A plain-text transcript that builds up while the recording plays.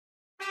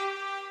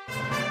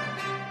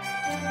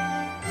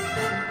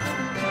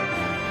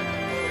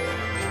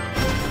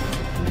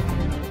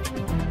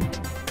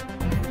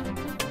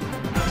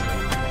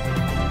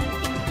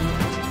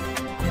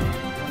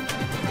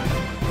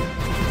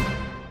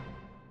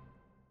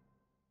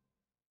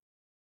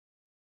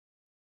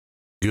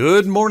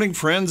Good morning,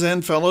 friends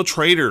and fellow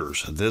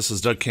traders. This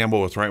is Doug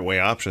Campbell with Right Way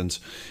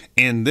Options,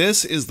 and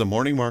this is the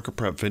morning market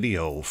prep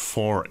video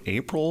for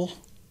April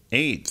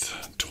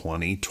 8th,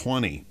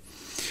 2020.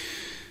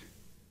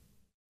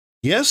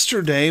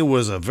 Yesterday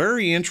was a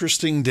very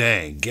interesting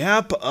day.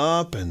 Gap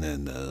up, and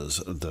then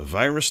the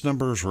virus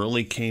numbers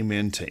really came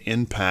in to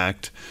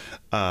impact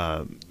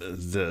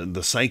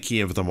the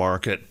psyche of the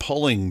market,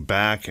 pulling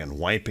back and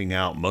wiping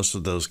out most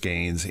of those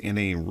gains in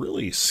a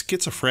really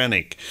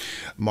schizophrenic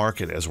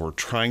market as we're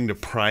trying to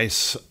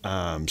price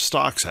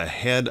stocks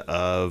ahead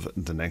of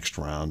the next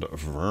round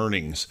of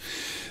earnings.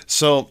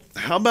 So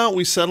how about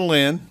we settle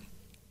in?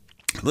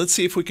 Let's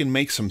see if we can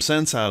make some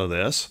sense out of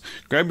this.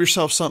 Grab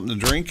yourself something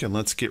to drink and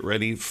let's get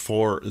ready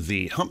for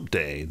the hump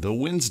day, the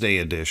Wednesday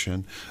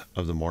edition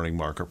of the morning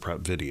market prep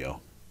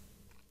video.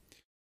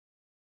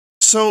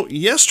 So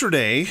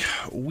yesterday,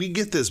 we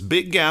get this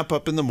big gap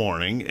up in the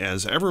morning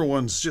as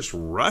everyone's just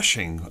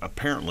rushing,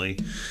 apparently,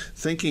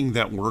 thinking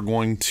that we're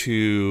going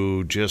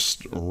to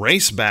just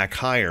race back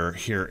higher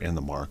here in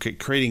the market,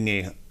 creating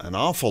an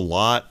awful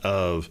lot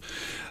of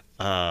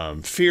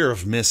fear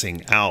of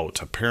missing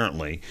out,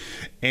 apparently.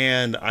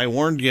 And I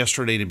warned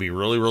yesterday to be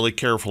really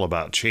careful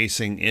about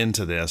chasing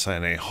into this,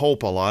 and I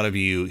hope a lot of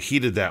you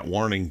heeded that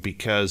warning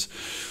because,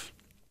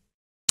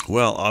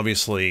 well,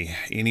 obviously,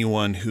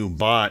 anyone who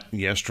bought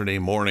yesterday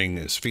morning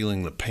is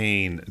feeling the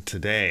pain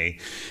today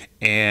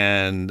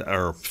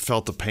or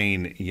felt the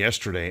pain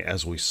yesterday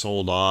as we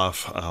sold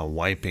off,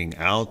 wiping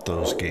out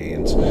those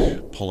gains,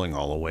 pulling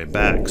all the way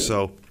back.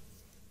 So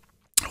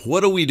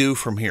what do we do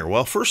from here?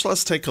 Well, first,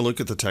 let's take a look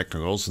at the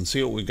technicals and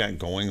see what we've got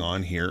going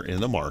on here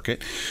in the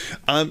market.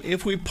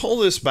 If we pull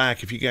this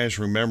back, if you guys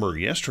remember,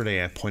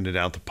 yesterday I pointed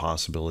out the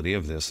possibility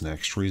of this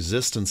next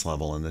resistance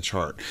level in the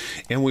chart.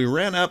 And we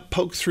ran up,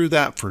 poked through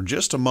that for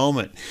just a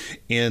moment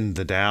in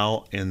the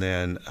Dow, and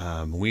then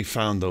we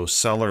found those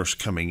sellers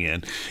coming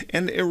in.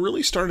 And it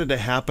really started to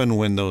happen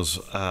when those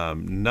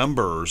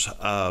numbers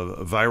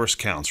of virus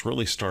counts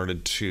really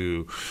started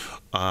to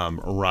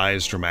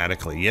rise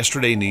dramatically.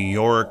 Yesterday, New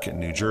York and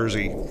New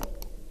Jersey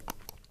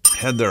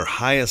had their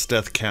highest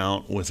death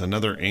count with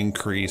another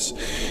increase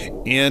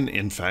in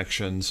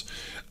infections,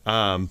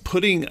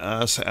 putting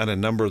us at a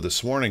number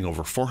this morning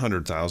over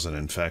 400,000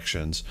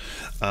 infections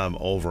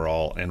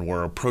overall, and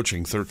we're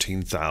approaching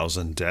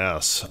 13,000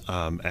 deaths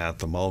at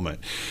the moment.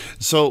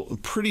 So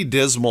pretty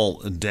dismal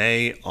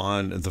day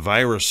on the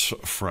virus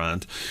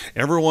front.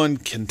 Everyone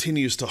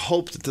continues to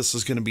hope that this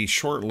is going to be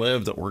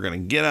short-lived, that we're going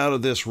to get out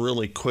of this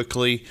really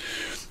quickly.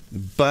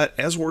 But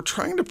as we're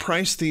trying to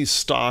price these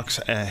stocks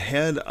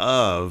ahead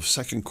of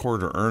second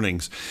quarter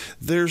earnings,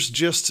 there's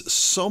just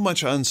so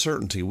much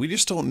uncertainty. We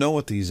just don't know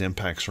what these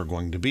impacts are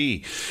going to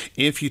be.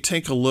 If you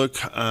take a look,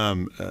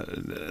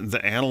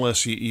 the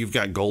analysts, you've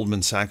got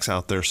Goldman Sachs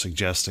out there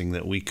suggesting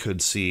that we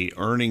could see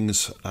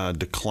earnings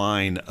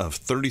decline of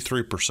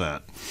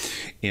 33%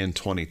 in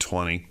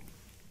 2020.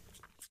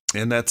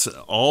 And that's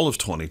all of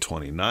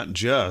 2020, not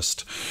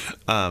just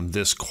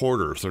this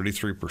quarter,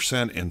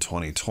 33% in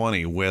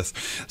 2020,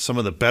 with some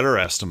of the better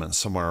estimates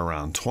somewhere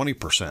around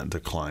 20%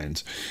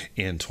 declines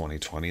in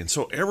 2020. And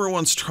so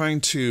everyone's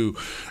trying to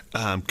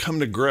come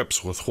to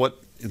grips with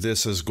what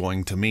this is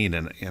going to mean,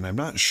 and I'm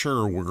not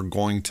sure we're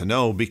going to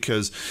know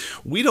because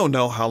we don't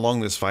know how long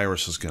this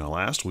virus is going to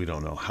last. We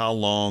don't know how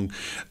long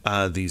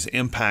these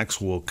impacts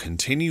will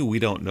continue. We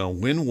don't know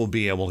when we'll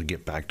be able to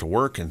get back to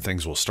work and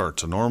things will start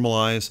to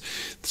normalize.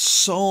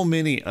 So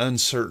many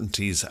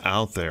uncertainties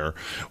out there.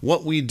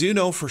 What we do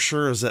know for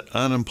sure is that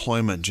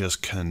unemployment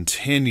just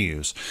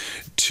continues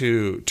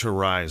to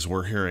rise.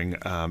 We're hearing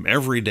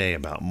every day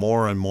about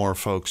more and more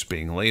folks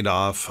being laid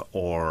off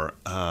or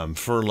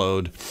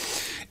furloughed.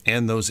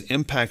 And those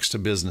impacts to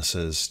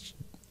businesses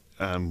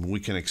we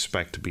can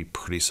expect to be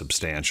pretty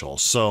substantial.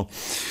 So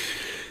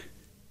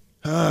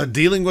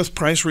dealing with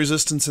price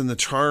resistance in the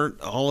chart,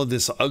 all of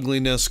this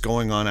ugliness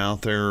going on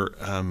out there,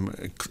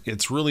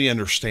 it's really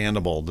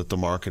understandable that the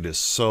market is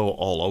so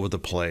all over the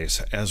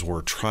place as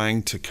we're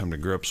trying to come to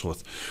grips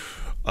with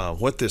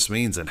what this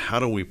means and how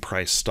do we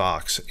price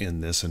stocks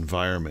in this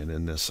environment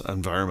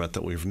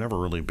that we've never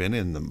really been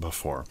in them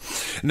before.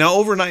 Now,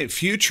 overnight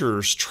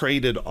futures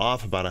traded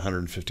off about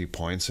 150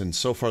 points, and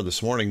so far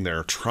this morning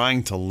they're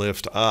trying to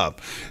lift up.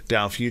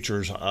 Dow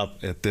futures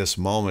up at this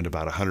moment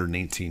about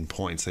 118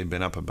 points. They've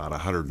been up about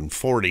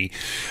 140.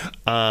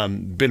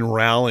 Been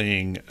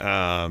rallying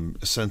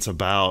since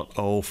about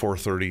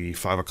 4:30,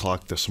 5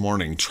 o'clock this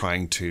morning,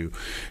 trying to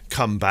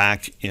come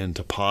back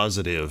into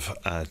positive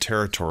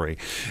territory.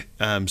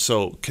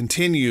 So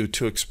continue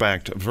to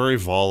expect very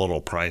volatile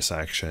price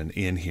action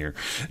in here.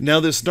 Now,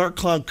 this dark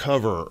cloud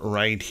cover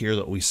right here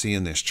that we see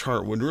in this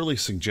chart would really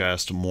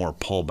suggest more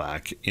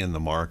pullback in the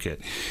market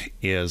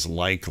is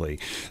likely.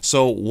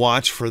 So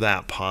watch for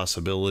that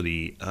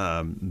possibility.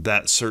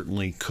 That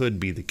certainly could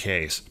be the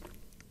case.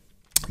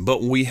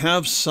 But we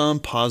have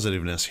some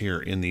positiveness here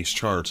in these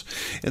charts,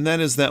 and that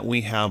is that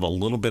we have a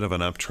little bit of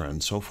an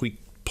uptrend. So if we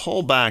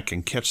pull back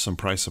and catch some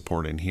price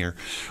support in here,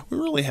 we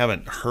really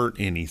haven't hurt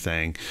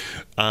anything.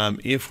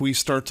 If we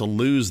start to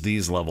lose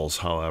these levels,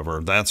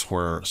 however, that's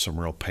where some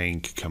real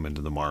pain could come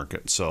into the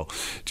market. So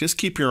just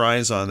keep your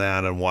eyes on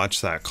that and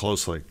watch that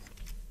closely.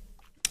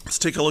 Let's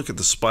take a look at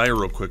the SPY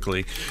real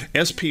quickly.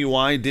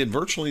 SPY did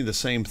virtually the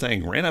same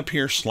thing. Ran up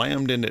here,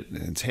 slammed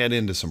its head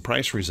into some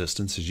price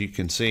resistance. As you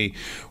can see,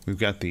 we've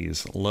got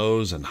these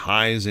lows and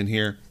highs in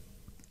here,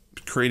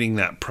 creating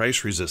that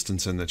price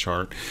resistance in the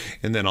chart,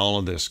 and then all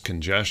of this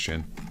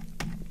congestion.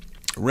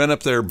 Ran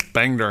up there,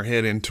 banged our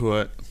head into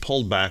it,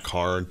 pulled back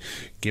hard,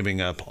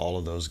 giving up all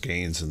of those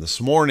gains. And this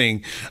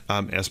morning,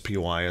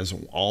 SPY is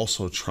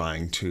also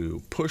trying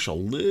to push a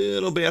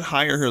little bit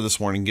higher here this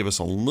morning, give us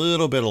a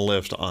little bit of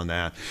lift on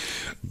that.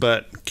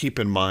 But keep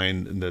in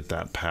mind that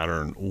that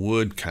pattern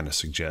would kind of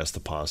suggest the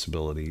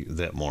possibility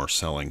that more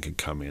selling could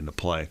come into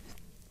play.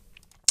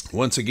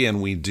 Once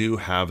again, we do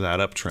have that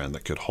uptrend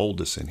that could hold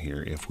us in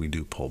here if we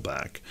do pull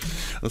back.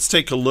 Let's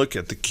take a look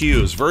at the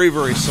Qs. Very,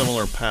 very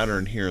similar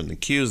pattern here in the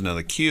Qs. Now,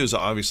 the Qs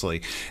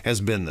obviously has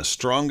been the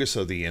strongest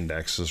of the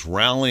indexes,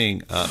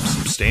 rallying up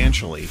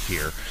substantially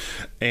here.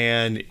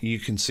 And you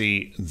can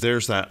see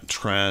there's that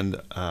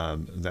trend,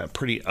 that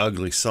pretty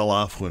ugly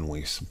sell-off when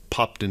we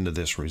popped into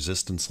this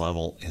resistance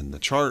level in the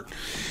chart,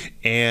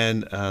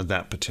 and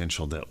that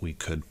potential that we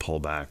could pull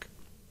back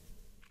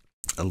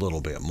a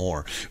little bit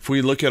more. If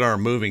we look at our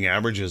moving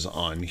averages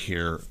on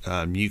here,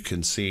 you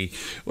can see,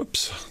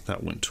 whoops,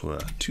 that went to a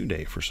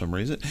 2-day for some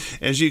reason.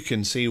 As you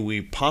can see,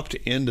 we popped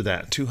into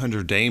that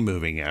 200-day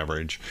moving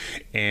average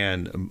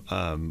and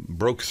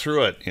broke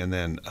through it and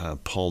then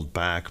pulled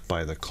back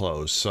by the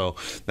close. So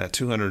that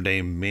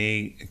 200-day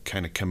may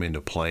kind of come into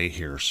play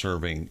here,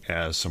 serving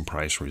as some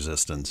price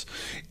resistance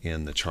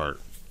in the chart.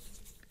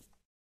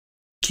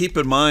 Keep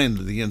in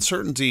mind the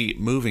uncertainty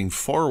moving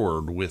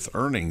forward with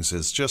earnings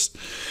is just,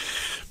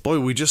 boy,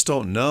 we just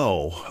don't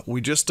know.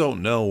 We just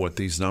don't know what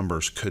these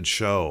numbers could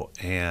show.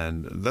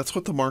 And that's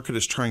what the market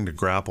is trying to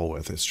grapple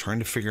with. It's trying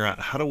to figure out,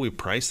 how do we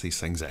price these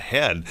things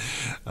ahead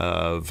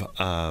of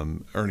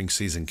earnings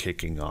season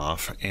kicking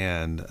off?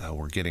 And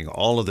we're getting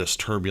all of this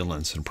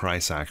turbulence and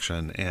price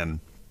action and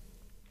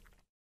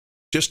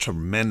just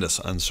tremendous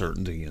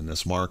uncertainty in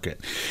this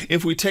market.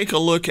 If we take a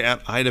look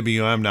at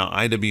IWM, now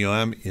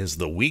IWM is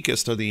the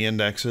weakest of the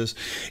indexes.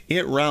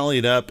 It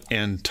rallied up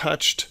and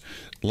touched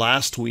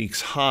last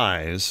week's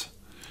highs.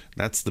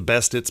 That's the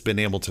best it's been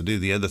able to do.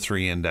 The other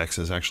three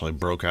indexes actually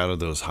broke out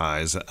of those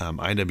highs.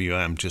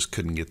 IWM just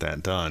couldn't get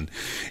that done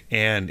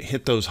and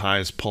hit those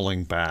highs,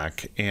 pulling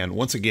back. And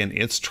once again,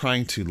 it's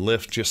trying to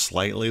lift just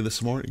slightly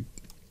this morning.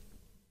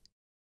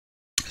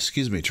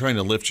 Trying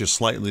to lift just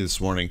slightly this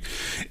morning,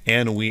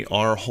 and we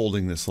are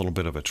holding this little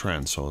bit of a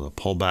trend. So the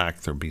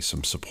pullback, there'll be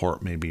some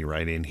support maybe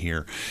right in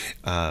here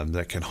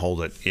that can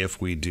hold it if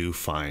we do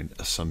find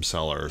some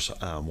sellers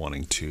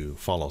wanting to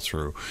follow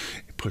through,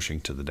 pushing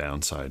to the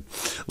downside.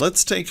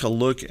 Let's take a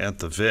look at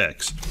the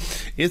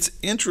VIX. It's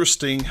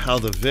interesting how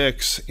the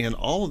VIX in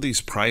all of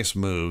these price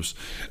moves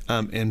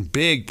and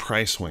big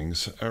price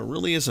swings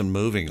really isn't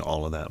moving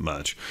all of that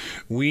much.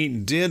 We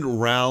did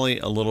rally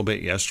a little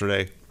bit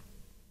yesterday.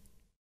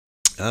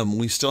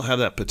 We still have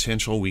that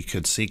potential. We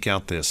could seek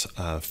out this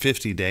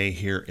 50-day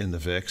here in the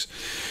VIX,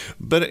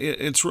 but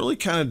it's really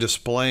kind of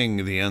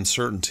displaying the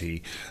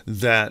uncertainty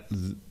that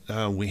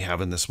we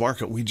have in this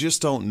market. We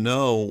just don't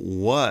know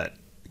what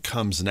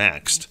comes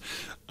next,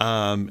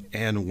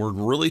 and we're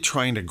really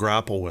trying to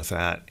grapple with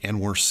that, and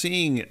we're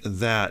seeing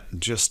that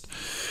just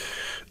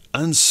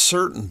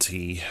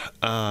uncertainty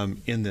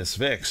in this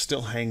VIX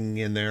still hanging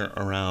in there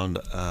around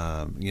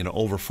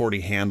over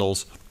 40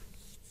 handles.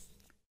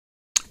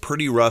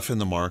 Pretty rough in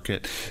the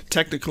market,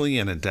 technically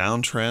in a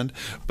downtrend,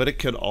 but it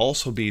could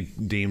also be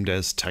deemed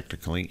as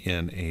technically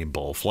in a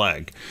bull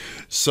flag.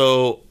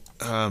 So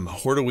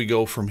where do we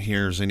go from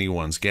here is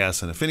anyone's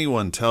guess. And if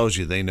anyone tells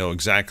you they know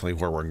exactly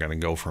where we're going to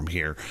go from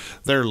here,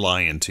 they're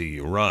lying to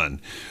you. Run,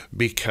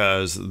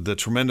 because the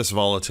tremendous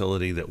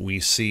volatility that we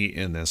see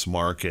in this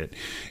market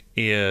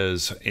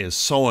is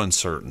so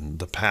uncertain.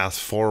 The path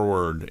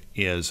forward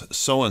is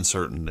so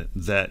uncertain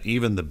that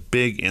even the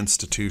big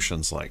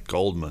institutions like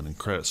Goldman and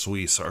Credit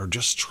Suisse are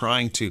just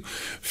trying to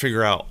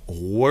figure out,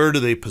 where do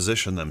they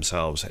position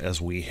themselves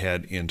as we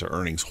head into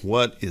earnings?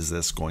 What is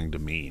this going to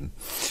mean?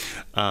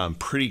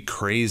 Pretty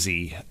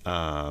crazy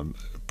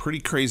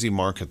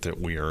market that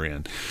we are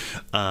in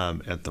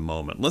at the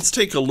moment. Let's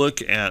take a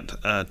look at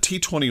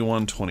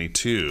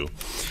T2122.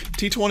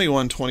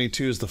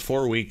 T2122 is the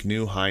 4-week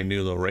new high,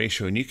 new low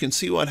ratio, and you can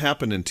see what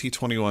happened in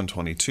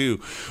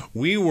T2122.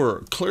 We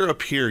were clear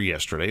up here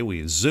yesterday.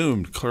 We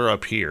zoomed clear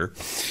up here.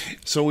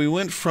 So we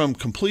went from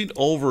complete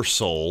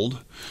oversold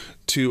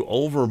to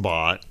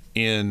overbought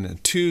in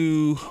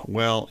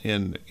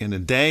a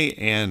day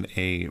and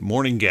a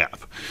morning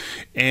gap.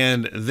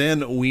 And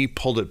then we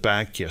pulled it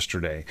back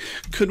yesterday.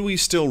 Could we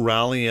still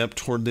rally up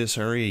toward this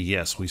area?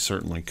 Yes, we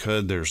certainly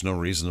could. There's no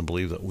reason to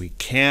believe that we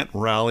can't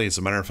rally. As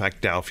a matter of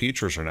fact, Dow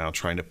futures are now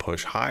trying to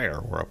push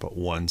higher. We're up at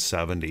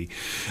 170.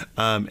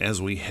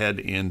 As we head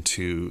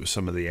into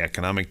some of the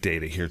economic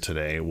data here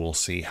today, we'll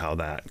see how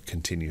that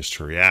continues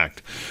to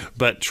react.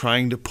 But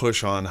trying to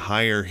push on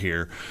higher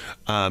here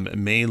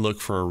may look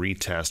for a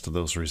retest of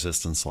those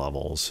resistance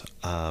levels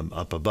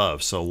up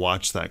above. So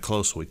watch that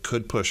closely.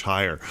 Could push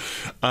higher.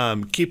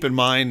 Keep in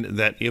mind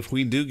that if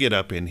we do get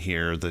up in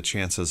here, the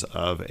chances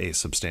of a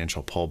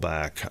substantial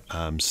pullback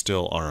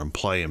still are in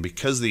play. And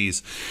because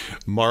these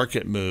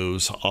market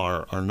moves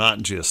are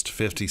not just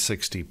 50,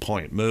 60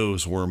 point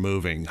moves, we're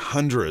moving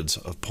hundreds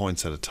of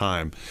points at a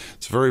time.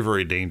 It's a very,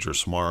 very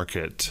dangerous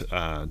market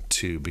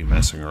to be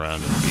messing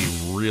around and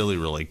be really,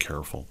 really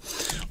careful.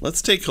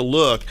 Let's take a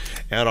look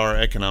at our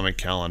economic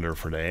calendar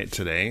for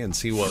today and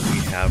see what we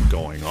have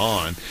going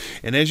on.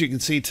 And as you can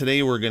see,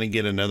 today we're going to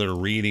get another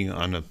reading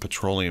on the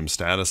petroleum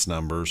status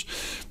numbers.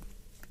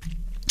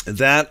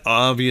 That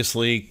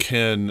obviously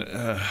can,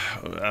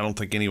 I don't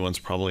think anyone's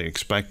probably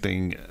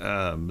expecting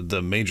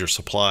the major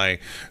supply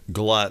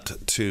glut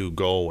to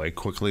go away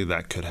quickly.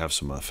 That could have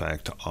some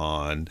effect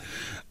on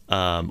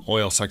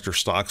oil sector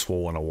stocks. We'll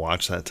want to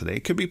watch that today.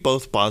 It could be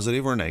both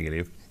positive or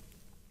negative.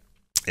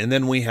 And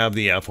then we have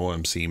the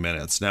FOMC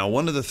minutes. Now,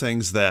 one of the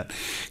things that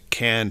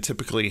can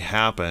typically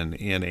happen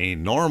in a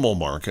normal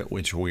market,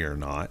 which we are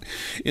not,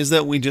 is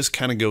that we just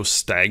kind of go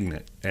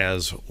stagnant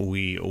as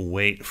we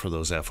wait for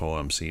those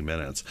FOMC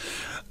minutes.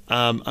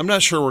 I'm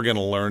not sure we're going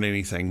to learn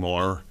anything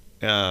more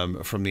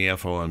from the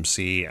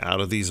FOMC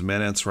out of these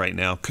minutes right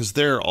now, because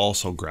they're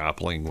also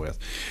grappling with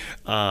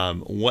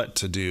what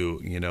to do,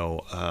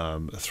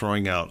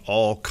 throwing out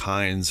all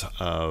kinds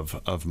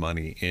of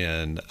money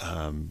in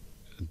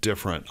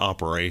different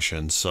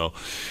operations. So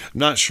I'm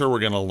not sure we're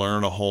going to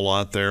learn a whole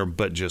lot there,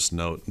 but just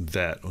note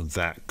that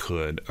that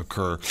could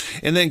occur.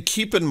 And then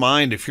keep in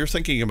mind, if you're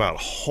thinking about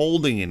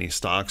holding any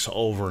stocks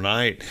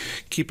overnight,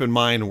 keep in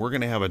mind we're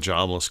going to have a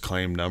jobless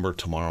claim number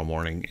tomorrow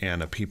morning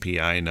and a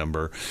PPI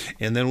number.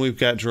 And then we've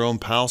got Jerome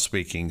Powell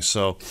speaking.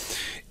 So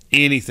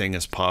anything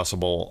is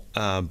possible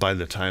by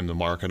the time the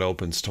market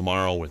opens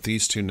tomorrow with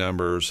these two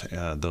numbers.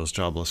 Those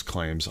jobless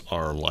claims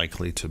are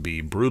likely to be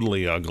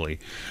brutally ugly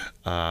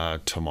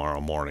tomorrow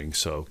morning.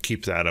 So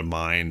keep that in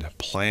mind.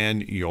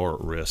 Plan your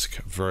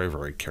risk very,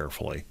 very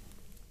carefully.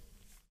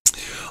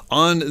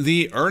 On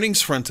the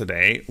earnings front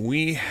today,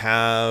 we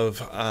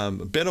have a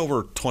bit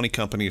over 20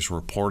 companies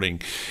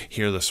reporting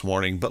here this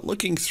morning. But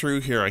looking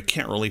through here, I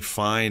can't really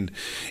find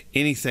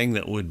anything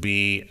that would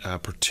be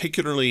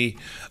particularly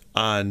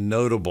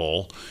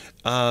notable,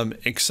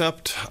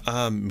 except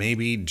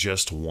maybe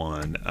just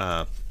one.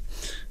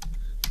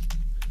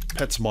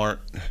 PetSmart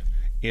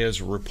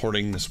is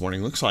reporting this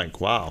morning. Looks like,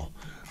 wow,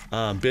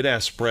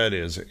 bid-ask spread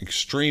is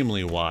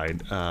extremely wide.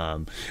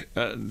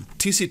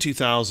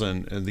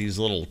 TC2000, these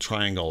little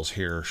triangles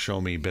here show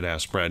me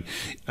bid-ask spread.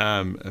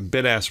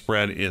 Bid-ask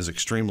spread is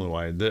extremely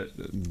wide.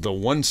 The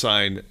one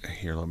side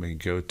here, let me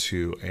go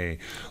to a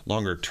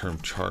longer term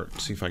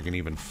chart, see if I can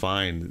even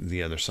find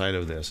the other side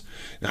of this.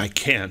 I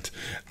can't.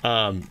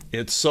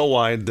 It's so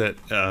wide that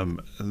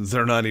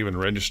they're not even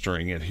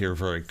registering it here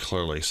very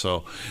clearly.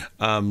 So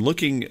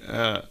looking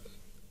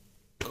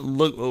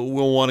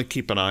we'll want to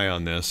keep an eye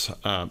on this,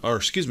 or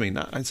excuse me,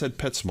 I said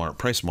PetSmart,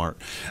 PriceSmart.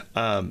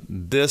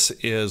 This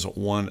is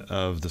one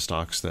of the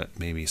stocks that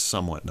may be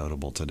somewhat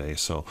notable today,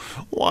 so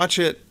watch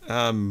it.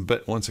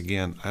 But once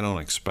again, I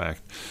don't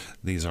expect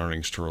these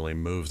earnings to really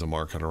move the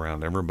market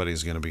around.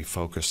 Everybody's going to be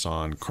focused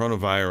on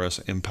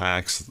coronavirus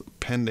impacts,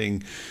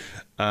 pending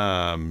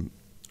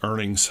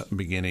earnings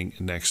beginning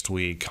next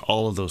week.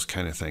 All of those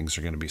kind of things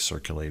are going to be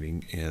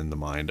circulating in the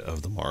mind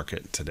of the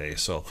market today.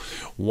 So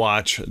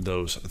watch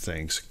those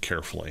things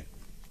carefully.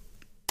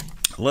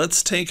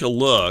 Let's take a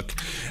look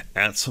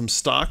at some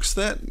stocks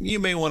that you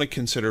may want to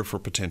consider for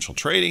potential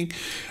trading.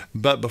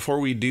 But before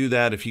we do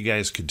that, if you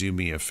guys could do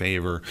me a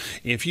favor,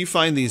 if you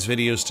find these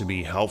videos to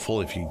be helpful,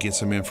 if you get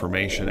some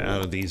information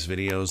out of these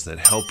videos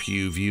that help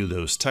you view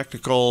those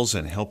technicals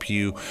and help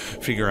you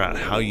figure out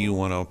how you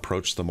want to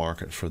approach the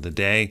market for the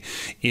day,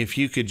 if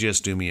you could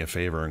just do me a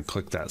favor and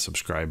click that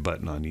subscribe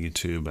button on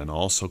YouTube, and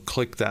also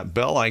click that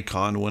bell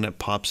icon when it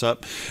pops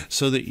up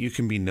so that you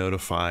can be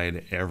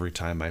notified every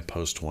time I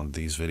post one of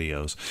these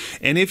videos.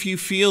 And if you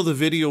feel the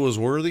video is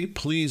worthy,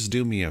 please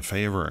do me a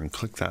favor and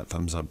click that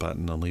thumbs up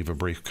button and leave a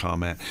brief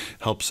comment.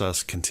 Helps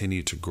us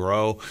continue to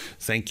grow.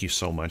 Thank you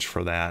so much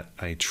for that.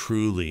 I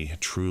truly,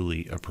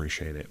 truly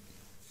appreciate it.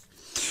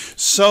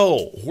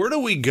 So where do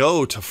we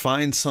go to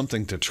find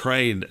something to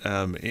trade?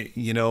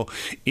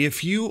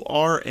 If you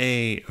are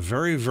a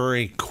very,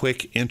 very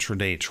quick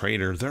intraday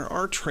trader, there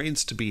are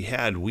trades to be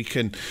had. We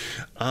can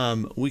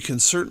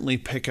certainly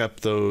pick up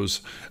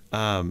those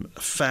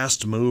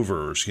fast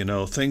movers,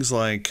 things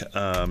like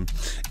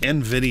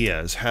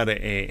Nvidia's had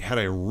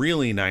a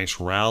really nice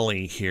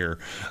rally here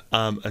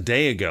a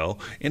day ago.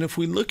 And if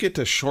we look at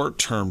the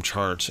short-term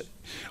charts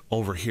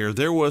over here,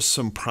 there was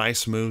some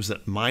price moves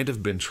that might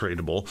have been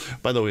tradable.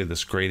 By the way,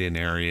 this gradient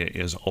area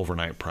is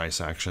overnight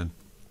price action.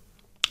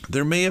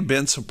 There may have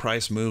been some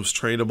price moves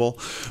tradable,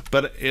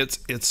 but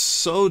it's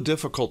so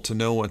difficult to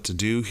know what to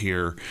do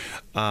here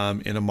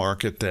in a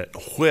market that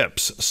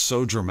whips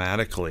so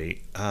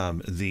dramatically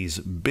these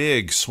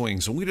big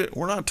swings. And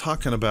we're not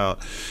talking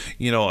about,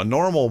 a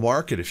normal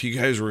market. If you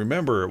guys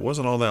remember, it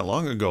wasn't all that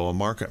long ago a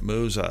market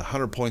moves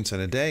 100 points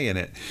in a day, and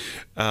it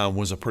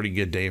was a pretty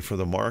good day for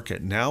the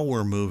market. Now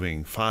we're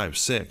moving 500,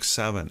 600,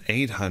 700,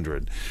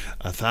 800,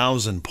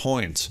 1,000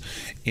 points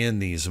in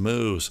these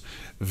moves.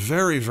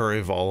 Very,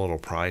 very volatile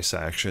price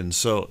action.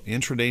 So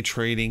intraday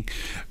trading,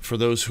 for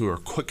those who are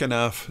quick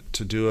enough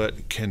to do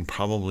it, can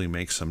probably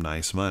make some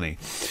nice money.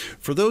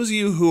 For those of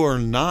you who are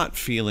not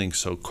feeling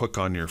so quick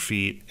on your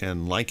feet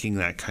and liking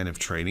that kind of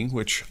trading,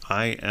 which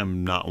I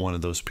am not one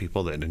of those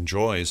people that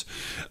enjoys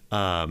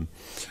day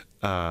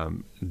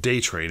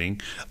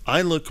trading,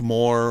 I look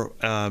more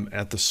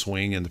at the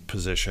swing and the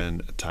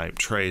position type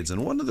trades.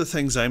 And one of the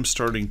things I'm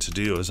starting to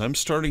do is I'm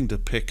starting to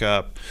pick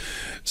up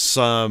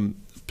some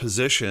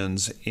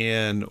positions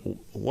in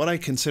what I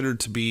consider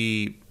to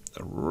be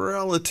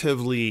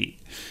relatively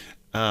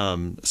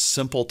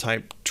simple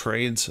type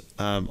trades,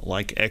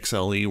 like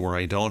XLE, where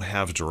I don't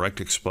have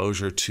direct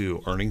exposure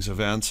to earnings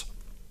events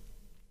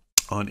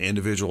on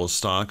individual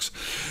stocks,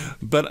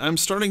 but I'm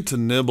starting to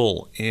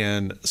nibble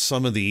in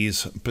some of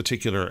these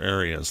particular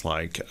areas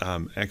like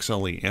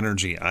XLE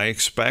energy. I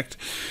expect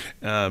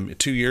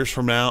 2 years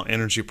from now,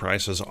 energy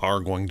prices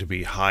are going to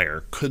be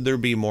higher. Could there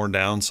be more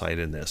downside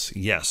in this?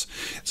 Yes.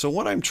 So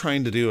what I'm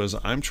trying to do is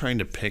I'm trying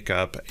to pick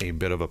up a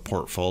bit of a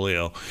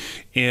portfolio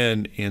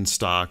in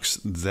stocks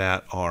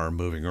that are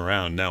moving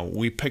around. Now,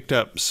 we picked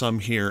up some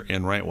here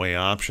in right way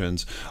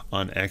options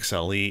on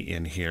XLE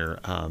in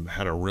here,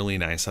 had a really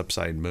nice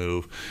upside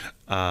move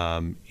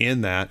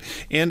in that.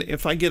 And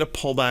if I get a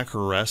pullback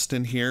or rest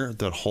in here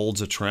that holds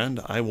a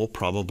trend, I will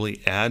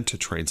probably add to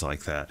trades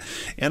like that.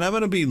 And I'm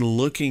going to be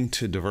looking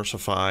to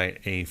diversify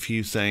a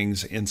few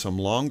things in some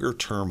longer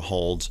term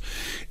holds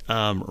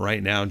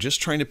right now,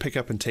 just trying to pick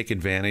up and take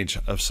advantage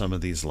of some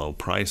of these low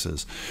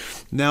prices.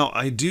 Now,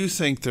 I do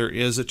think there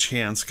is a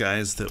chance,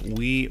 guys, that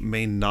we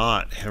may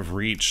not have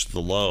reached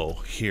the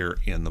low here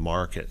in the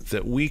market,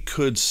 that we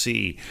could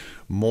see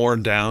more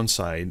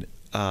downside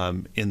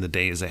in the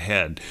days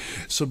ahead.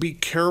 So be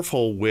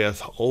careful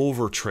with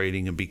over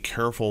trading and be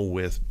careful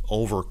with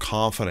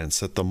overconfidence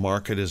that the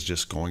market is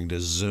just going to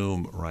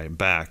zoom right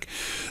back.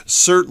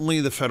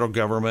 Certainly the federal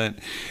government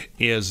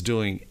is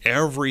doing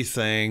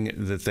everything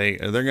that they're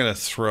going to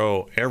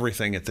throw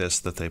everything at this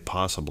that they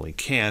possibly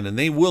can, and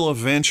they will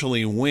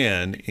eventually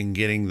win in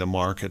getting the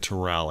market to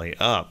rally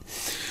up.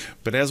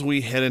 But as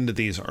we head into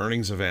these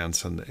earnings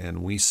events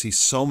and we see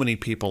so many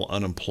people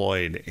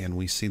unemployed and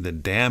we see the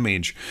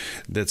damage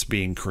that's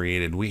being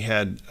created, we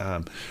had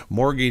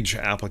mortgage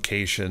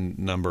application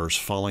numbers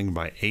falling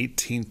by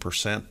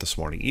 18% this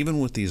morning.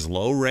 Even with these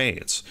low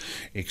rates,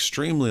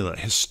 extremely low,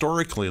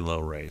 historically low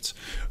rates,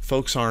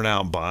 folks aren't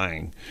out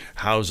buying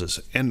houses.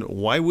 And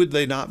why would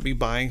they not be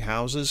buying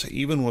houses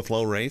even with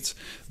low rates?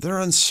 They're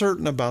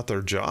uncertain about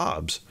their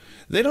jobs.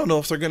 They don't know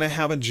if they're going to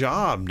have a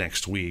job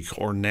next week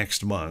or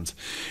next month.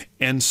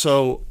 And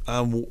so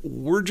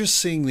we're just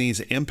seeing these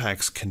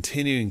impacts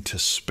continuing to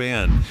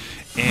spin.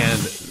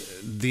 And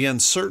the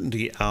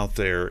uncertainty out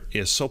there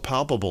is so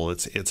palpable.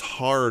 It's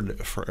hard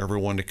for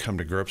everyone to come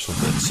to grips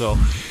with it. So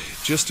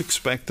just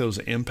expect those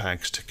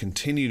impacts to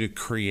continue to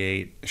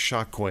create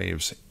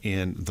shockwaves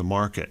in the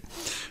market.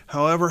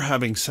 However,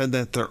 having said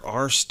that, there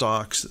are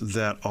stocks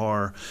that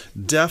are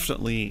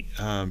definitely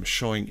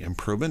showing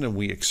improvement, and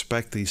we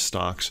expect these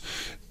stocks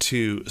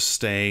to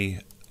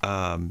stay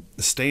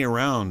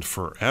around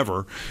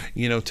forever.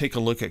 Take a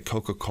look at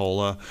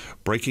Coca-Cola,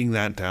 breaking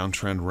that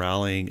downtrend,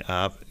 rallying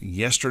up,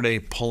 yesterday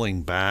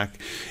pulling back.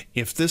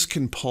 If this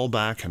can pull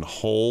back and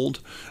hold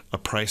a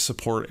price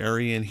support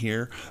area in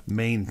here,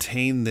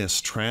 maintain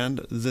this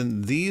trend,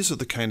 then these are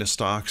the kind of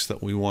stocks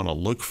that we want to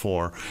look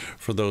for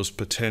those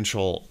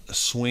potential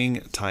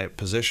swing type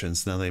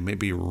positions. Now, they may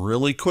be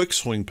really quick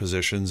swing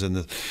positions in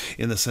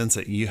the sense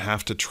that you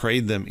have to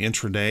trade them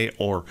intraday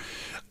or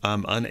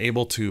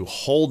unable to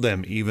hold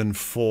them even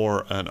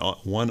for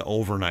one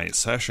overnight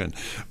session.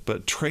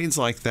 But trades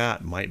like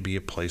that might be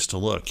a place to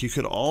look. You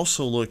could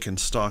also look in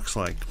stocks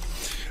like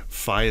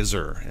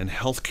Pfizer and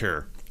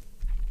healthcare.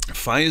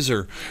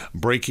 Pfizer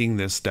breaking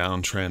this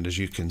downtrend, as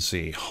you can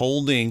see,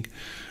 holding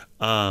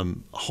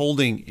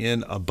holding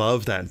in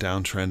above that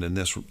downtrend in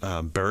this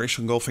bearish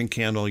engulfing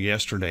candle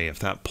yesterday. If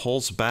that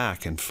pulls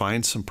back and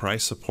finds some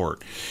price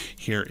support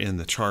here in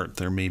the chart,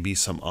 there may be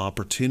some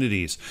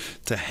opportunities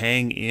to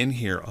hang in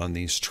here on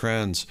these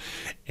trends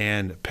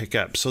and pick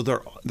up. So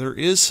there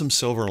is some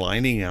silver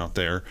lining out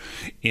there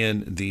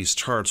in these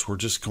charts. We're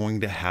just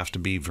going to have to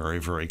be very,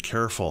 very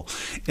careful.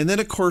 And then,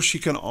 of course, you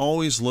can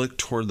always look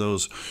toward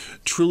those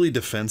truly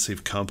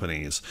defensive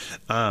companies.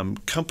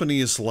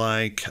 Companies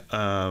like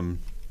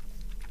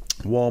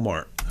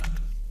Walmart.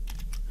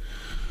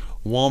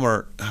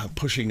 Walmart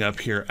pushing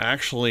up here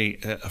actually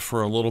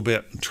for a little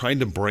bit, trying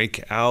to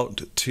break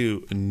out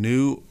to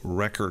new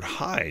record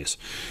highs.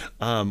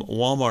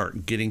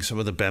 Walmart getting some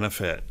of the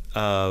benefit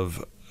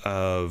of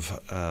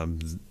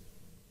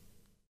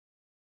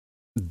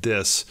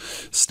this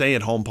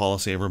stay-at-home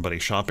policy, everybody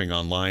shopping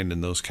online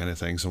and those kind of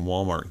things, and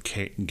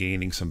Walmart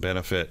gaining some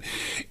benefit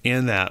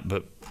in that.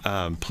 But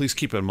please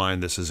keep in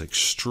mind this is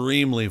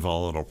extremely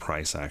volatile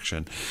price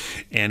action,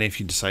 and if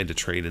you decide to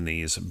trade in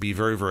these, be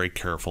very, very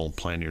careful and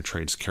plan your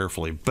trades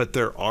carefully. But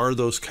there are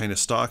those kind of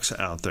stocks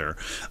out there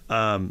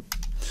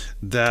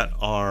that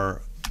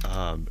are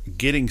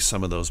getting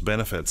some of those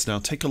benefits. Now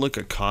take a look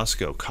at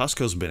Costco.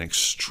 Costco's been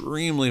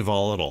extremely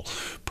volatile,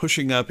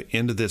 pushing up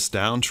into this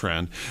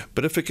downtrend,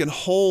 but if it can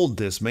hold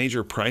this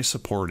major price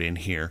support in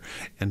here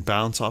and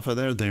bounce off of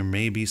there, there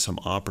may be some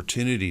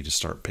opportunity to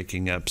start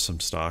picking up some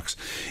stocks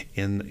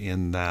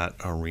in that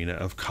arena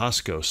of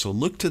Costco. So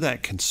look to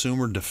that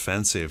consumer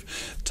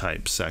defensive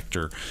type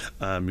sector.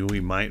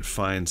 We might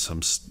find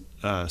some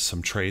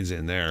trades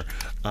in there.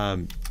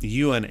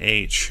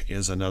 UNH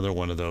is another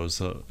one of those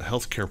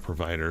healthcare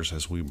providers.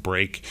 As we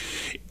break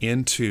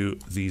into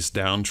these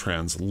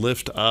downtrends,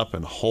 lift up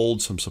and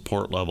hold some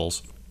support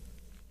levels.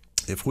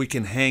 If we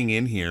can hang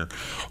in here,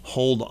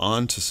 hold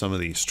on to some of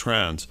these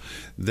trends,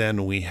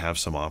 then we have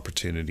some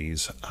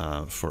opportunities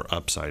for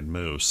upside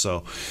moves.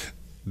 So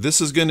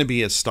this is going to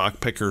be a stock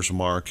picker's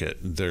market.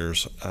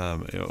 There's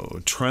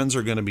trends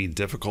are going to be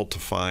difficult to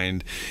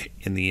find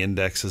in the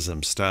indexes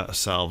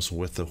themselves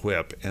with the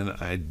whip, and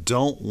I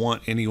don't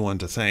want anyone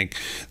to think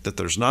that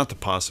there's not the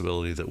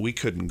possibility that we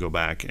couldn't go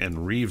back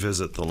and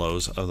revisit the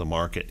lows of the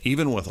market.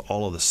 Even with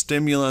all of the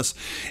stimulus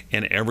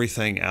and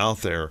everything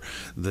out there,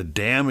 the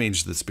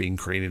damage that's being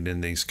created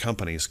in these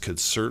companies could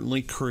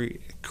certainly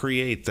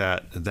create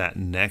that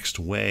next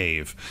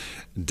wave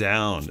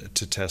down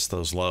to test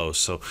those lows.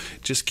 So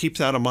just keep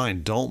that in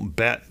mind. Don't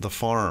bet the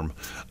farm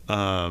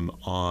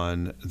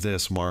on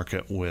this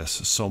market with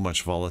so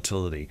much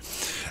volatility.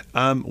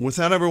 With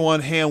that,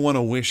 everyone, hey, I want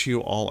to wish you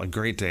all a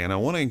great day, and I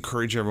want to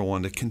encourage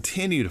everyone to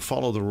continue to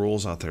follow the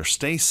rules out there.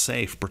 Stay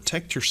safe,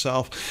 protect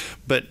yourself,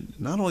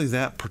 but not only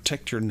that,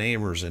 protect your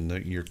neighbors and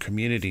your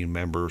community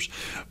members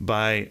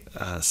by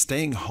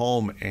staying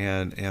home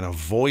and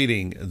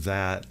avoiding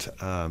that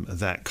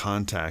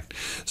contact,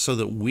 so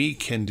that we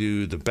can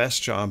do the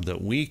best job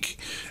that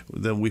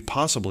we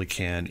possibly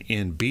can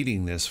in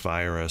beating this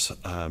virus,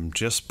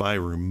 just by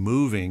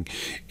removing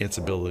its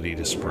ability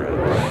to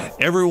spread.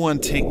 Everyone,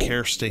 take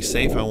care, stay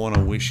safe. I want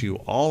to wish you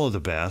all of the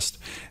best.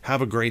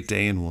 Have a great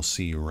day, and we'll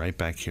see you right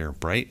back here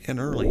bright and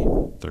early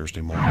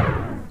Thursday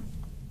morning.